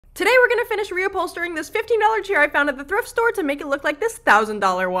Today we're gonna finish reupholstering this $15 chair I found at the thrift store to make it look like this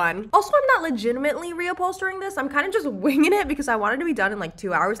 $1,000 one. Also, I'm not legitimately reupholstering this. I'm kind of just winging it because I wanted to be done in like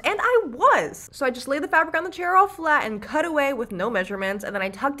 2 hours, and I was. So I just laid the fabric on the chair all flat and cut away with no measurements, and then I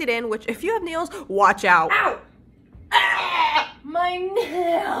tucked it in, which if you have nails, watch out. Ow! Ah, my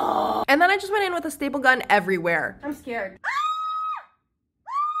nail! And then I just went in with a staple gun everywhere. I'm scared.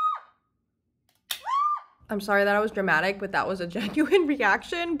 I'm sorry that I was dramatic, but that was a genuine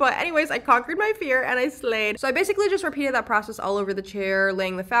reaction. But anyways, I conquered my fear and I slayed. So I basically just repeated that process all over the chair,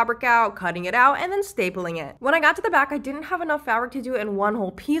 laying the fabric out, cutting it out, and then stapling it. When I got to the back, I didn't have enough fabric to do it in one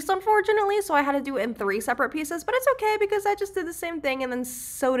whole piece, unfortunately, so I had to do it in 3 separate pieces, but it's okay because I just did the same thing and then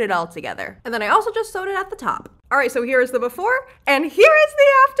sewed it all together. And then I also just sewed it at the top. All right, so here is the before and here is the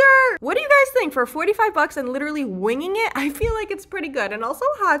after. What do you guys think? For 45 bucks and literally winging it, I feel like it's pretty good. And also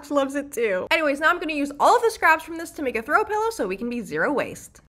Hotch loves it too. Anyways, now I'm gonna use all of the scraps from this to make a throw pillow so we can be zero waste.